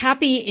and be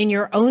happy in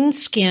your own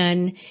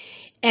skin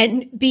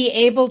and be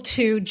able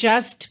to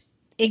just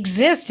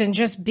exist and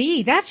just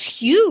be. That's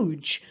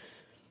huge.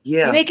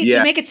 Yeah,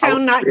 You make it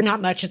sound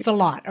not much. It's a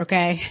lot.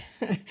 Okay.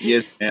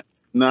 Yes, man.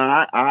 No,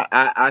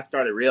 I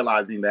started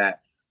realizing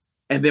that,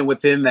 and then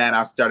within that,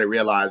 I started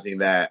realizing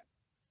that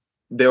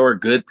there were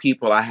good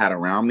people I had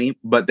around me,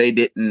 but they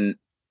didn't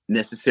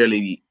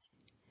necessarily.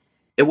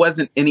 It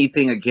wasn't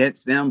anything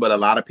against them, but a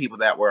lot of people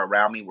that were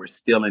around me were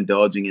still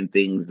indulging in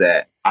things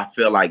that I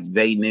feel like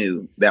they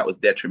knew that was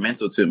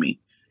detrimental to me,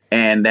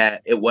 and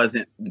that it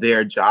wasn't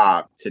their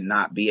job to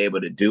not be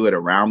able to do it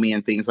around me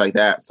and things like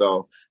that.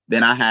 So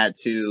then I had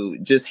to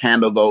just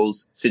handle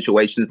those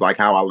situations like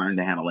how I learned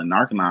to handle in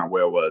Narconon,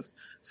 where it was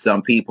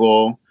some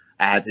people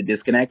I had to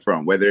disconnect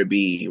from, whether it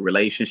be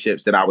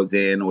relationships that I was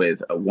in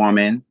with a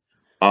woman,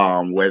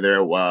 whether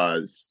it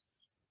was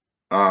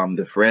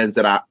the friends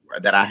that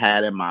I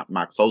had and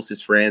my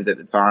closest friends at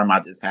the time. I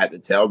just had to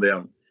tell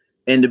them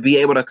and to be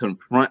able to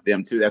confront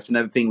them too. That's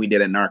another thing we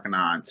did at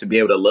Narconon, to be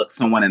able to look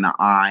someone in the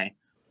eye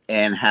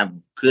and have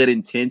good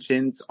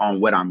intentions on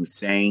what I'm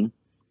saying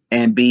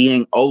and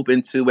being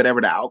open to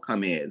whatever the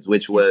outcome is,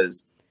 which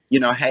was,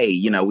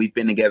 hey, we've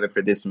been together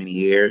for this many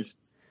years,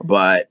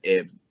 but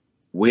if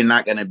we're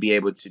not going to be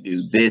able to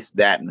do this,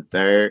 that, and the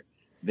third,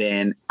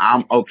 then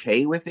I'm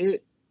okay with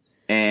it.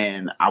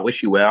 And I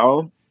wish you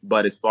well.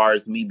 But as far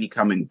as me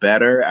becoming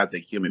better as a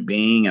human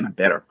being and a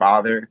better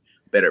father,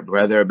 better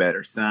brother,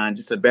 better son,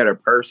 just a better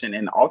person,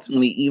 and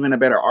ultimately even a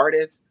better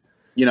artist,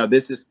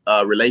 this is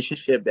a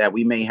relationship that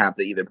we may have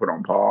to either put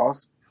on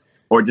pause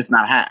or just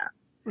not have.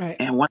 Right.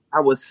 And once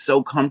I was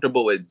so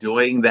comfortable with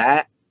doing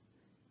that,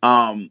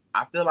 I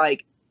feel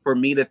like for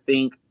me to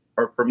think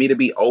or for me to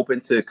be open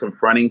to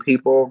confronting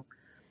people,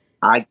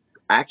 I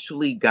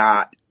actually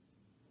got,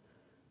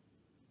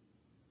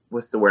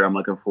 what's the word I'm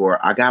looking for?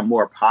 I got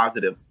more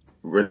positive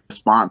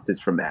responses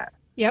from that.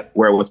 Yep.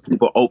 Where it was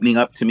people opening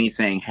up to me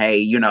saying,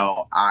 hey,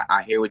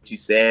 I hear what you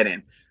said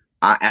and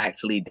I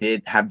actually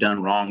did have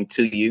done wrong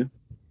to you.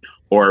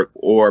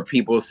 Or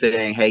people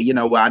saying, hey,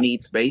 I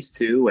need space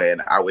too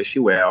and I wish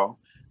you well.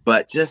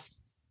 But just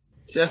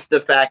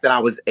the fact that I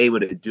was able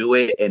to do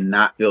it and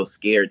not feel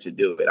scared to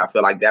do it. I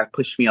feel like that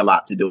pushed me a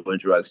lot to doing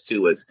drugs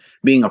too, is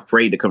being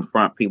afraid to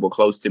confront people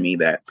close to me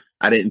that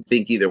I didn't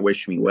think either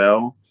wish me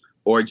well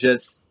or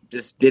just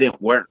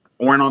weren't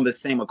on the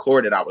same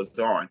accord that I was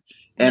on.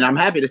 And I'm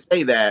happy to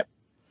say that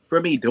for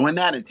me doing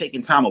that and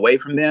taking time away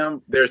from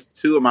them, there's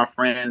two of my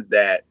friends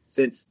that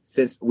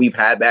since we've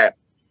had that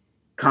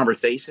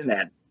conversation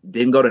that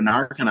didn't go to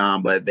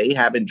Narconon, but they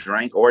haven't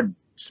drank or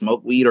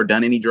smoked weed or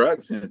done any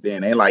drugs since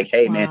then. They're like,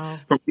 hey, man,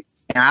 from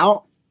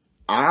out,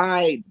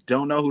 I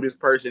don't know who this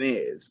person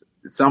is.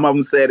 Some of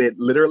them said it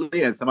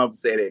literally, and some of them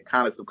said it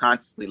kind of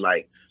subconsciously,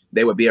 like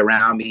they would be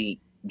around me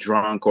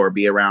drunk or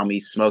be around me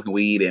smoking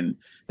weed, and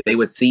they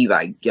would see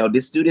like, yo,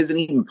 this dude isn't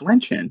even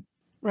flinching.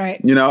 Right.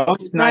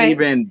 He's not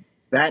even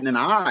batting an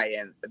eye.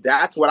 And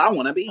that's what I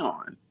want to be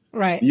on.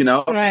 Right.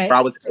 Right.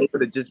 I was able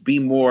to just be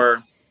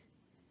more,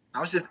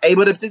 I was just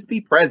able to just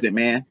be present,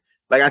 man.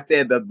 Like I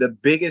said, the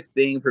biggest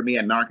thing for me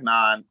at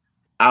Narconon,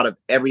 out of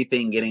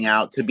everything getting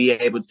out, to be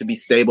able to be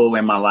stable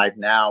in my life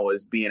now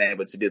was being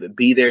able to do the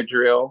be there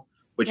drill,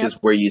 which is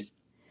where you sit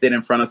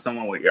in front of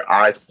someone with your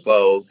eyes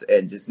closed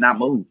and just not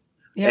move.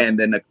 Yep. And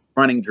then the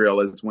confronting drill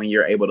is when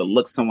you're able to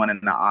look someone in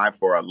the eye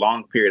for a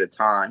long period of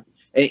time.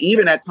 And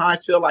even at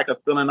times feel like a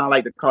feeling, I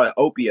like to call it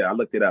opiate. I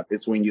looked it up.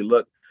 It's when you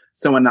look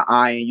someone in the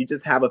eye and you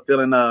just have a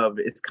feeling of,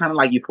 it's kind of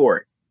like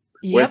euphoric,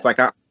 where it's like,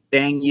 I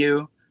understand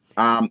you.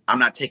 I'm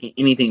not taking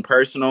anything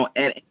personal.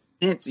 And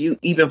hence you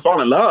even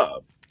fall in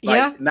love.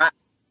 Like, not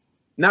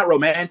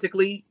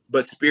romantically,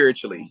 but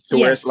spiritually. To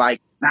where it's like,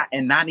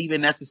 not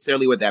even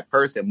necessarily with that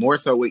person, more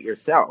so with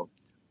yourself.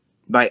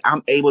 Like,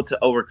 I'm able to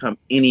overcome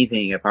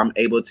anything if I'm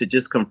able to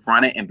just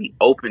confront it and be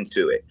open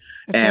to it.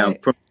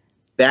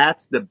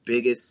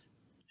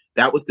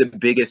 That was the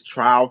biggest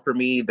trial for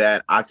me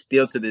that I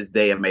still to this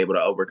day am able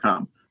to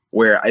overcome,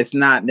 where it's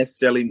not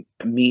necessarily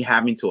me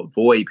having to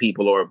avoid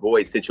people or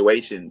avoid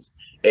situations.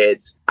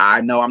 It's,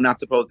 I know I'm not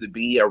supposed to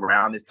be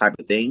around this type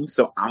of thing,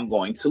 so I'm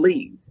going to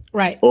leave.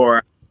 Right. Or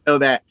I know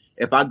that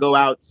if I go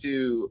out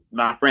to,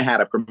 my friend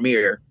had a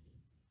premiere,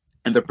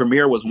 and the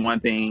premiere was one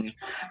thing.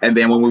 And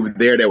then when we were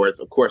there was,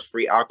 of course,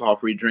 free alcohol,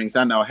 free drinks.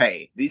 I know,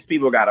 hey, these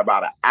people got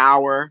about an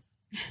hour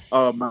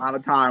amount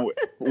of time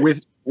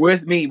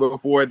with me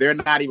before they're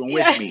not even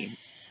with me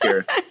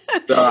here.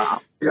 So I'm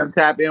going to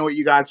tap in with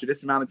you guys for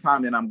this amount of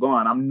time, then I'm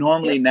gone. I'm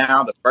normally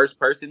now the first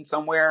person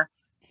somewhere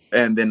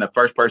and then the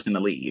first person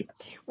to leave.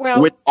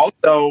 Well, which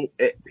also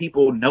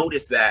people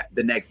notice that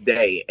the next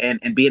day, and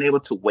being able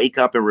to wake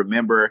up and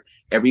remember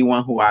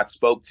everyone who I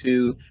spoke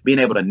to, being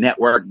able to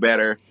network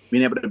better,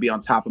 being able to be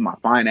on top of my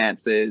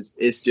finances.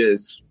 It's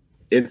just,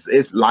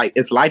 it's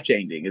life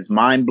changing. It's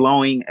mind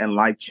blowing and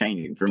life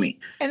changing for me.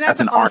 And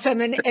that's awesome.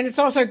 And it's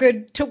also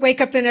good to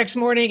wake up the next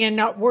morning and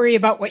not worry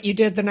about what you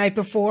did the night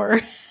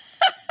before.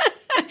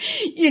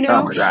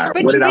 Oh my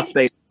God. What did I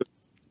say?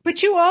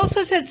 But you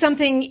also said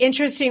something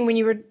interesting when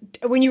you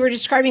were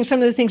describing some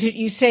of the things that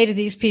you say to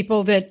these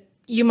people that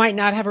you might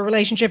not have a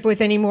relationship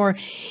with anymore.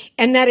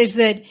 And that is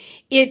that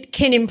it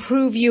can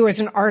improve you as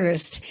an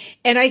artist.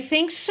 And I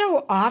think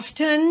so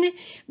often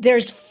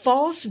there's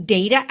false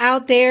data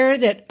out there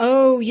that,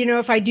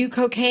 if I do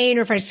cocaine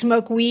or if I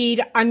smoke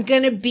weed, I'm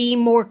going to be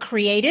more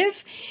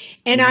creative.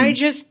 And I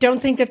just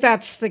don't think that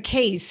that's the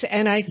case.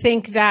 And I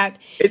think that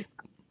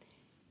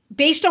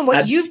based on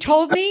what you've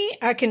told me,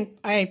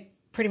 I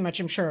pretty much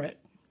am sure of it.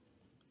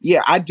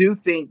 Yeah, I do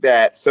think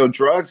that. So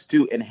drugs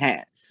do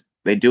enhance.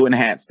 They do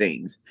enhance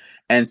things.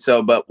 And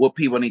so, but what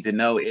people need to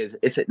know is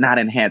it's not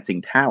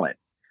enhancing talent.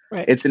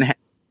 Right. It's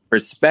enhancing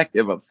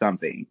perspective of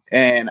something.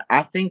 And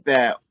I think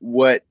that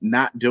what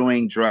not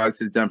doing drugs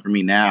has done for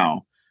me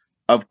now,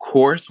 of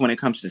course, when it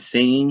comes to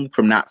singing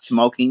from not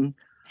smoking,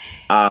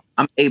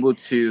 I'm able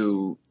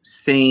to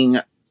sing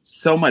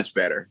so much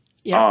better.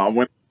 Yeah.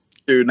 When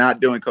through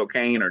not doing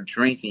cocaine or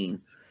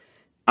drinking,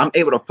 I'm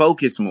able to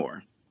focus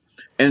more.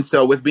 And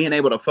so with being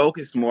able to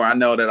focus more, I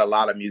know that a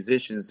lot of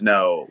musicians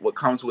know what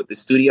comes with the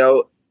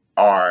studio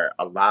are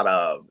a lot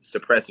of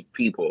suppressive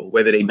people,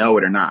 whether they know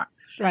it or not.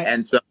 Right.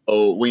 And so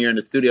when you're in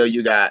the studio,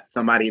 you got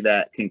somebody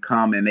that can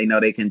come and they know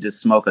they can just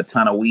smoke a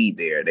ton of weed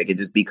there. They can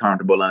just be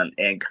comfortable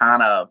and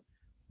kind of,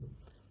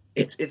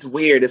 it's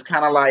weird. It's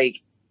kind of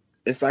like,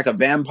 it's like a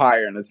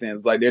vampire in a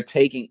sense, like they're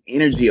taking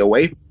energy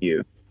away from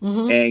you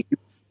and you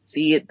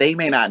see it. They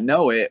may not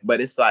know it,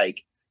 but it's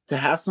like to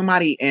have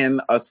somebody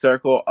in a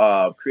circle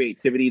of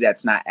creativity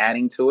that's not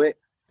adding to it.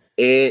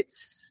 It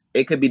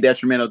could be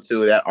detrimental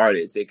to that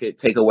artist. It could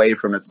take away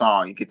from the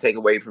song. It could take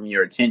away from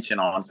your attention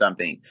on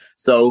something.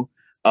 So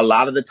a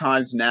lot of the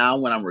times now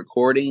when I'm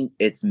recording,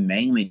 it's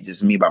mainly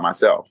just me by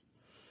myself.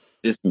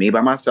 Just me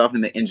by myself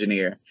and the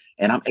engineer.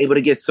 And I'm able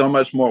to get so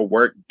much more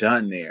work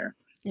done there.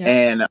 Yeah.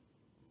 And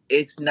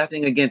it's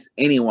nothing against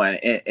anyone.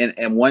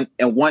 And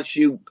once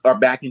you are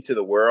back into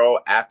the world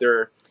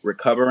after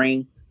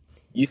recovering,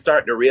 you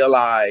start to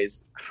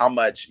realize how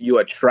much you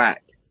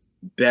attract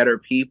better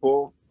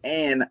people.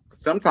 And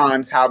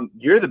sometimes how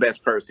you're the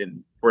best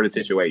person for the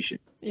situation.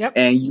 Yep.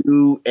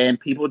 And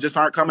people just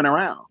aren't coming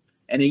around.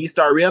 And then you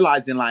start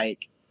realizing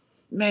like,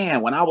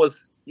 man, when I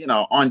was,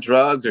 on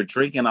drugs or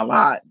drinking a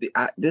lot,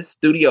 this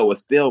studio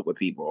was filled with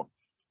people.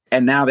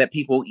 And now that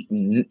people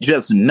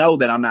just know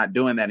that I'm not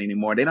doing that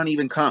anymore, they don't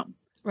even come.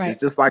 Right. It's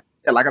just like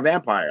a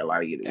vampire.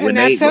 Like, and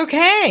that's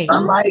okay.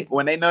 Like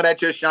when they know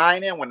that you're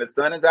shining, when the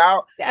sun is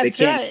out, that's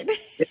they can't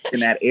get in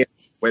that air,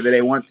 whether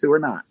they want to or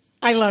not.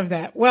 I love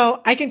that.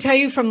 Well, I can tell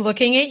you from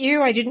looking at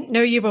you, I didn't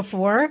know you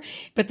before,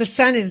 but the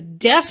sun is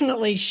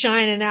definitely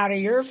shining out of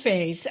your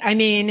face. I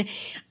mean,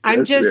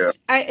 I'm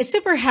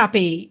super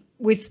happy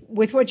with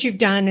what you've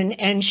done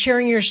and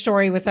sharing your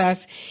story with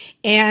us.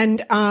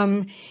 And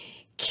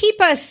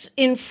keep us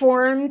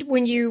informed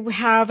when you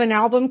have an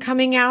album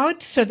coming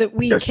out so that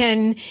we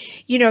can,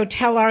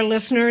 tell our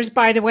listeners,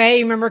 by the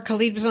way, remember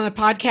Khallid was on the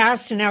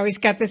podcast and now he's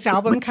got this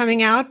album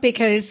coming out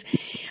because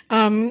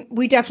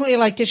we definitely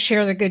like to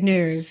share the good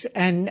news.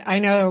 And I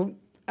know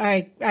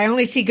I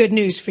only see good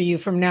news for you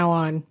from now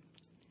on.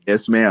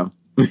 Yes, ma'am.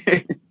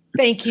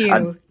 Thank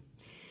you.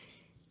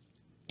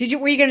 Were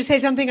you going to say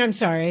something? I'm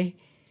sorry.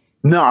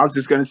 No, I was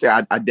just going to say,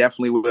 I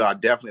definitely will. I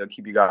definitely will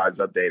keep you guys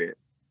updated.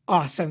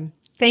 Awesome.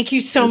 Thank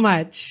you so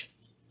much.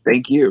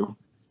 Thank you.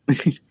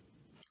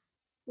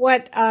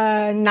 What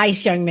a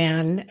nice young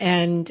man.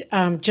 And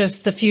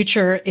just the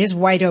future is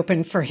wide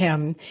open for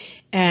him.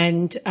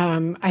 And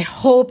I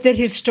hope that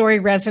his story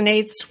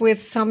resonates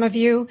with some of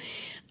you.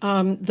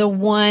 The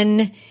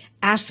one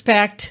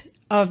aspect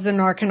of the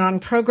Narconon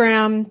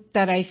program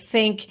that I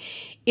think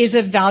is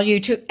of value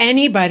to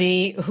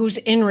anybody who's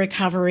in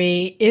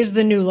recovery is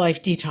the New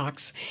Life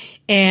Detox.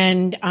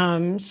 And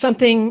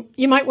something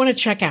you might want to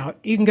check out.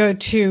 You can go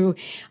to,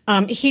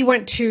 he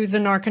went to the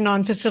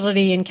Narconon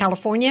facility in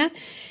California.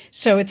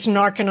 So it's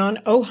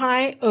Narconon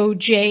Ojai,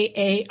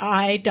 OJAI.org,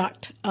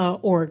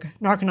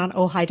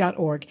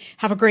 NarcononOjai.org.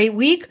 Have a great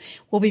week.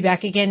 We'll be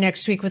back again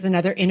next week with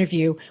another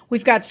interview.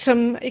 We've got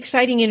some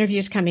exciting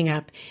interviews coming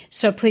up.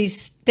 So please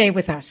stay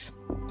with us.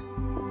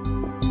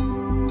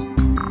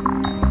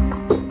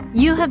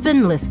 You have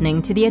been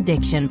listening to the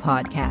Addiction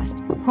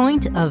Podcast,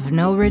 Point of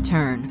No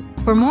Return.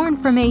 For more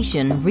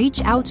information,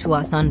 reach out to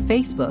us on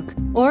Facebook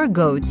or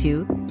go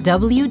to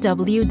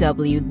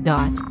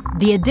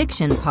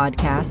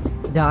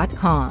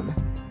www.theaddictionpodcast.com.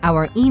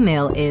 Our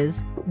email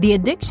is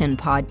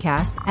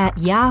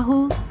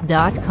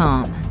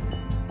theaddictionpodcast@yahoo.com.